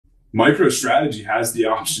MicroStrategy has the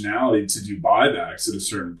optionality to do buybacks at a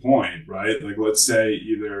certain point, right? Like, let's say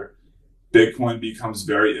either Bitcoin becomes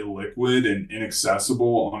very illiquid and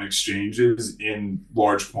inaccessible on exchanges in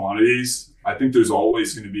large quantities. I think there's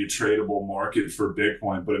always going to be a tradable market for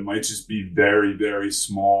Bitcoin, but it might just be very, very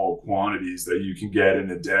small quantities that you can get in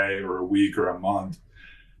a day or a week or a month.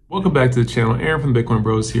 Welcome back to the channel. Aaron from the Bitcoin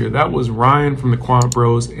Bros here. That was Ryan from the Quant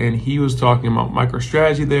Bros, and he was talking about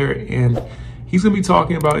MicroStrategy there, and he's going to be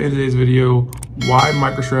talking about in today's video why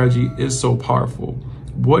MicroStrategy is so powerful.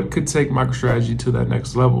 What could take MicroStrategy to that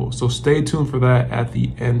next level? So stay tuned for that at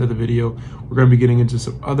the end of the video. We're going to be getting into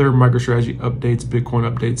some other MicroStrategy updates,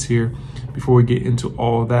 Bitcoin updates here before we get into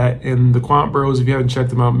all of that. And the Quant Bros, if you haven't checked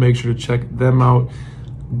them out, make sure to check them out.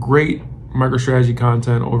 Great MicroStrategy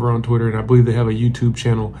content over on Twitter, and I believe they have a YouTube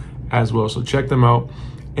channel as well, so check them out.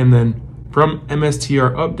 And then from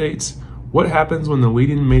MSTR updates, what happens when the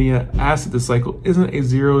leading mania asset this cycle isn't a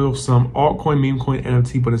zero-sum altcoin, meme coin,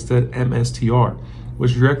 NFT, but instead MSTR,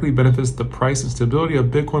 which directly benefits the price and stability of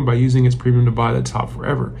Bitcoin by using its premium to buy the top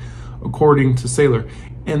forever, according to Saylor.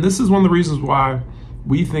 And this is one of the reasons why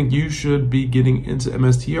we think you should be getting into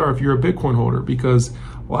MSTR if you're a Bitcoin holder, because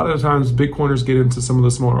a lot of the times Bitcoiners get into some of the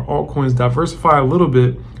smaller altcoins, diversify a little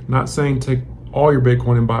bit, not saying take all your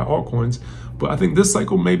Bitcoin and buy altcoins, but I think this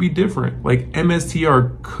cycle may be different. Like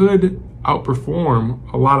MSTR could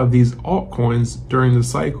outperform a lot of these altcoins during the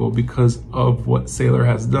cycle because of what Saylor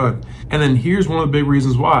has done. And then here's one of the big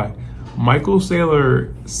reasons why. Michael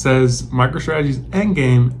Saylor says MicroStrategy's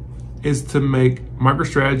endgame is to make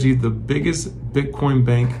MicroStrategy the biggest Bitcoin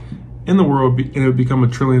bank in the world, and it would become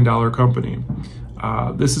 $1 trillion company.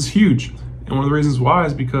 This is huge. And one of the reasons why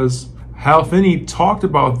is because Hal Finney talked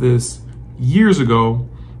about this years ago,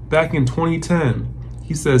 back in 2010.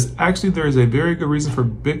 He says, actually, there is a very good reason for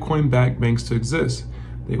Bitcoin-backed banks to exist.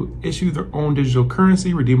 They will issue their own digital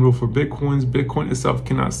currency, redeemable for Bitcoins. Bitcoin itself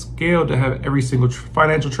cannot scale to have every single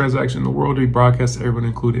financial transaction in the world to be broadcast to everyone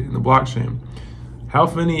included in the blockchain. Hal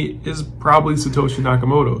Finney is probably Satoshi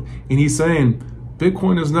Nakamoto, and he's saying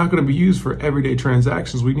Bitcoin is not going to be used for everyday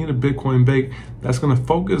transactions. We need a Bitcoin bank that's going to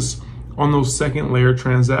focus on those second layer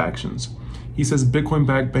transactions. He says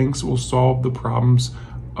Bitcoin-backed banks will solve the problems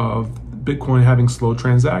of Bitcoin having slow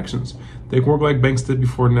transactions. They can work like banks did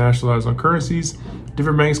before nationalized on currencies.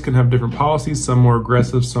 Different banks can have different policies, some more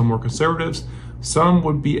aggressive, some more conservatives. Some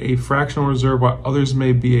would be a fractional reserve, while others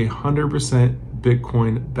may be 100%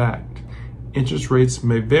 Bitcoin-backed. Interest rates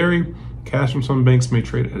may vary. Cash from some banks may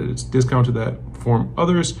trade at a discount to that from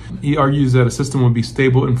others. He argues that a system would be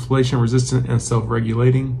stable, inflation resistant, and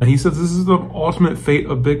self-regulating. And he says this is the ultimate fate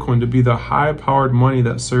of Bitcoin, to be the high-powered money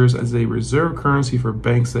that serves as a reserve currency for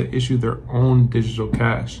banks that issue their own digital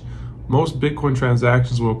cash. Most Bitcoin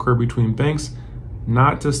transactions will occur between banks,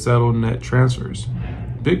 not to settle net transfers.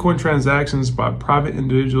 Bitcoin transactions by private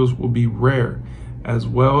individuals will be rare, as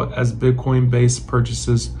well as Bitcoin-based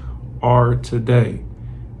purchases are today.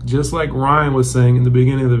 Just like Ryan was saying in the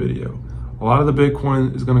beginning of the video, a lot of the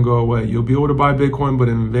Bitcoin is going to go away. You'll be able to buy Bitcoin, but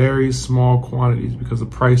in very small quantities because the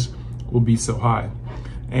price will be so high.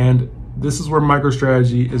 And this is where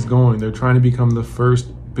MicroStrategy is going. They're trying to become the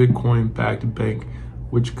first Bitcoin-backed bank,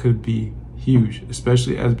 which could be huge,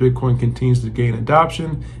 especially as Bitcoin continues to gain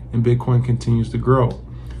adoption and Bitcoin continues to grow.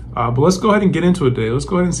 But let's go ahead and get into it today. Let's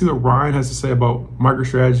go ahead and see what Ryan has to say about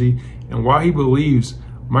MicroStrategy and why he believes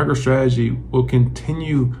MicroStrategy will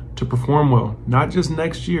continue to perform well, not just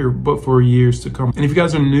next year, but for years to come. And if you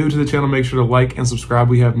guys are new to the channel, make sure to like and subscribe.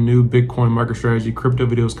 We have new Bitcoin, MicroStrategy, crypto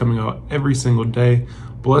videos coming out every single day.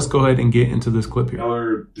 But let's go ahead and get into this clip here.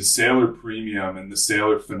 The Saylor premium and the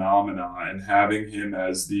Saylor phenomena, and having him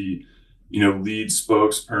as the lead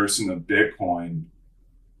spokesperson of Bitcoin,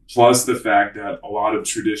 plus the fact that a lot of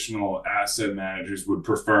traditional asset managers would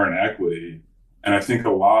prefer an equity. And I think a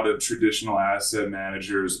lot of traditional asset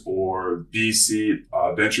managers or VC,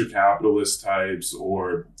 venture capitalist types,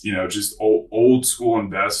 or, just old school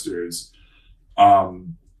investors,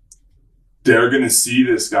 they're going to see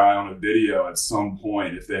this guy on a video at some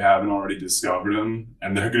point if they haven't already discovered him.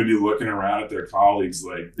 And they're going to be looking around at their colleagues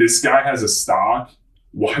like, this guy has a stock.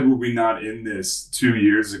 Why were we not in this 2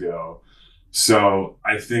 years ago? So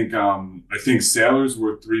I think Saylor's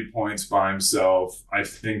worth 3 points by himself. I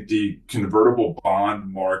think the convertible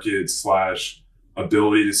bond market /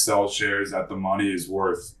 ability to sell shares at the money is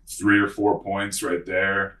worth 3 or 4 points right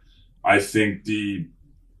there. I think the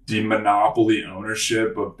monopoly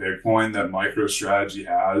ownership of Bitcoin that MicroStrategy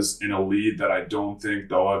has in a lead that I don't think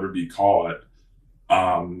they'll ever be caught.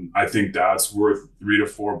 I think that's worth 3 to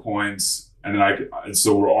 4 points. And then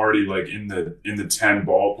so we're already like in the 10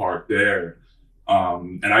 ballpark there.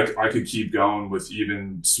 And I could keep going with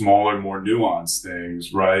even smaller, more nuanced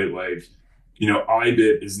things, right? Like,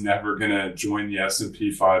 IBIT is never going to join the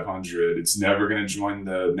S&P 500. It's never going to join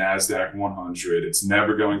the NASDAQ 100. It's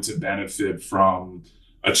never going to benefit from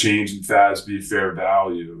a change in FASB fair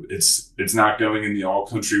value. It's not going in the all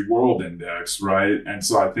country world index, right? And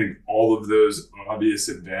so I think all of those obvious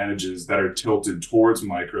advantages that are tilted towards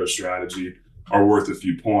MicroStrategy are worth a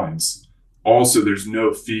few points. Also, there's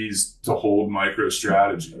no fees to hold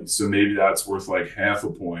MicroStrategy. So maybe that's worth like half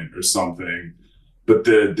a point or something. But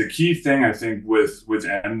the key thing I think with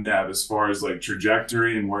MNAV, as far as like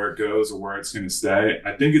trajectory and where it goes or where it's going to stay,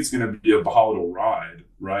 I think it's going to be a volatile ride,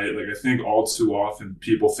 right? Like I think all too often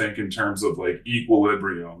people think in terms of like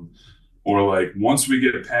equilibrium, or like once we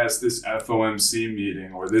get past this FOMC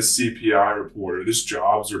meeting or this CPI report or this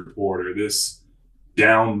jobs report or this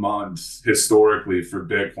down month historically for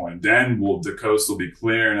Bitcoin, then the coast will be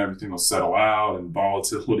clear and everything will settle out and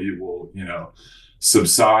volatility will,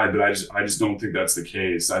 subside. But I just don't think that's the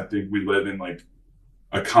case. I think we live in like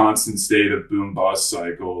a constant state of boom bust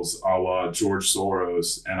cycles a la George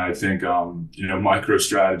Soros. And I think,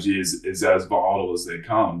 MicroStrategy is as volatile as they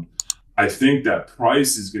come. I think that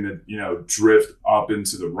price is going to, drift up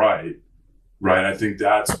into the right. I think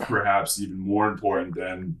that's perhaps even more important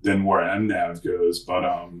than where MNAV goes. But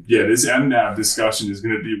this MNAV discussion is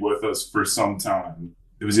going to be with us for some time.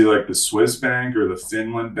 It was either like the Swiss bank or the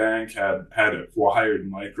Finland bank had acquired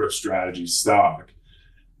MicroStrategy stock.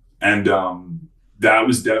 And that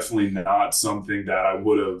was definitely not something that I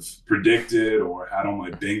would have predicted or had on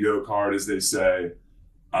my bingo card, as they say.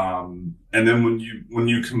 And then when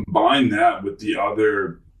you combine that with the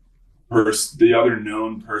other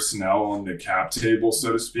known personnel on the cap table,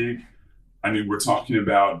 so to speak, I mean, we're talking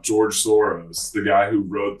about George Soros, the guy who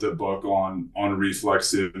wrote the book on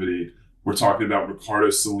reflexivity. We're talking about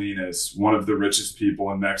Ricardo Salinas, one of the richest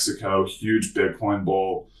people in Mexico, huge Bitcoin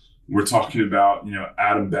bull. We're talking about,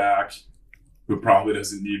 Adam Back, who probably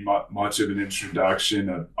doesn't need much of an introduction,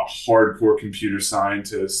 a hardcore computer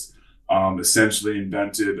scientist, essentially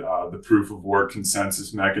invented the proof of work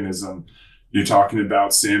consensus mechanism. You're talking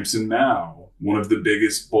about Samson Mao, one of the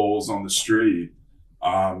biggest bulls on the street.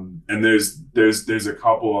 And there's a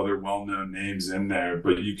couple other well-known names in there,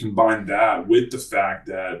 but you combine that with the fact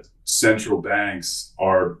that central banks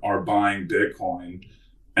are buying Bitcoin.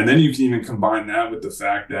 And then you can even combine that with the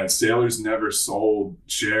fact that Saylor's never sold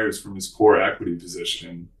shares from his core equity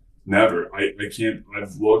position. Never.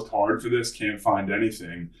 I've looked hard for this, can't find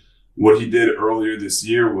anything. What he did earlier this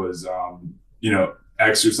year was,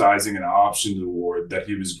 exercising an options award that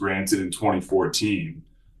he was granted in 2014,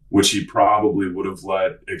 which he probably would have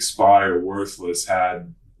let expire worthless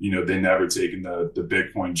had, they never taken the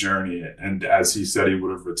Bitcoin journey. And as he said, he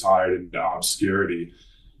would have retired into obscurity.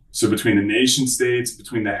 So between the nation states,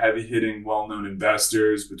 between the heavy hitting, well-known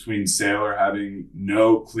investors, between Saylor having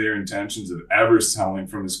no clear intentions of ever selling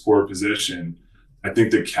from his core position, I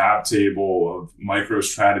think the cap table of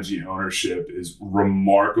MicroStrategy ownership is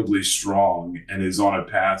remarkably strong and is on a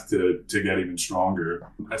path to get even stronger.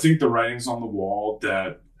 I think the writing's on the wall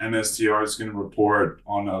that MSTR is going to report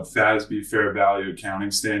on a FASB fair value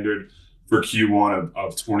accounting standard for Q1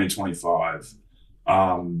 of 2025.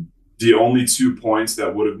 The only 2 points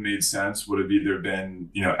that would have made sense would have either been,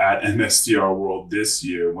 at MSTR World this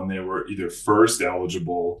year when they were either first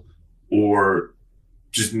eligible or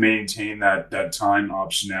just maintain that time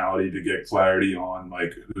optionality to get clarity on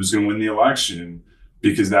like who's going to win the election,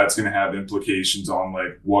 because that's going to have implications on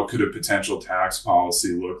like what could a potential tax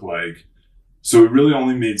policy look like. So it really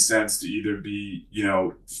only made sense to either be,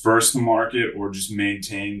 first to market or just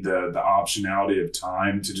maintain the optionality of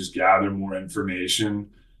time to just gather more information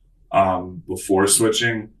before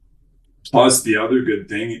switching. Plus, the other good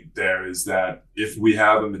thing there is that if we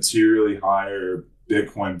have a materially higher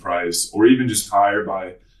Bitcoin price, or even just higher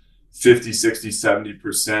by 50, 60,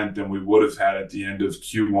 70% than we would have had at the end of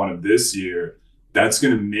Q1 of this year, that's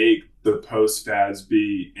going to make the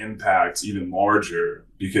post-FASB impacts even larger,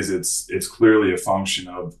 because it's clearly a function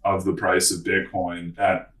of the price of Bitcoin.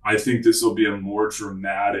 That I think this will be a more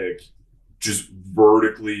dramatic, just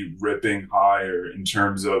vertically ripping higher in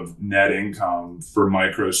terms of net income for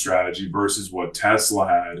MicroStrategy versus what Tesla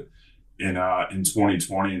had in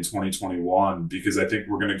 2020 and 2021, because I think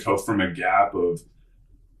we're going to go from a gap of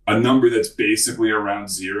a number that's basically around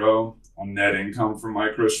zero on net income for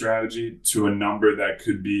MicroStrategy to a number that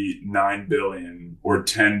could be 9 billion or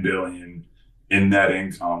 10 billion in net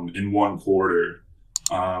income in one quarter.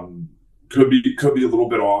 Could be a little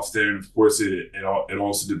bit off there, and of course it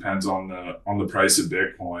also depends on the price of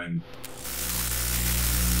Bitcoin.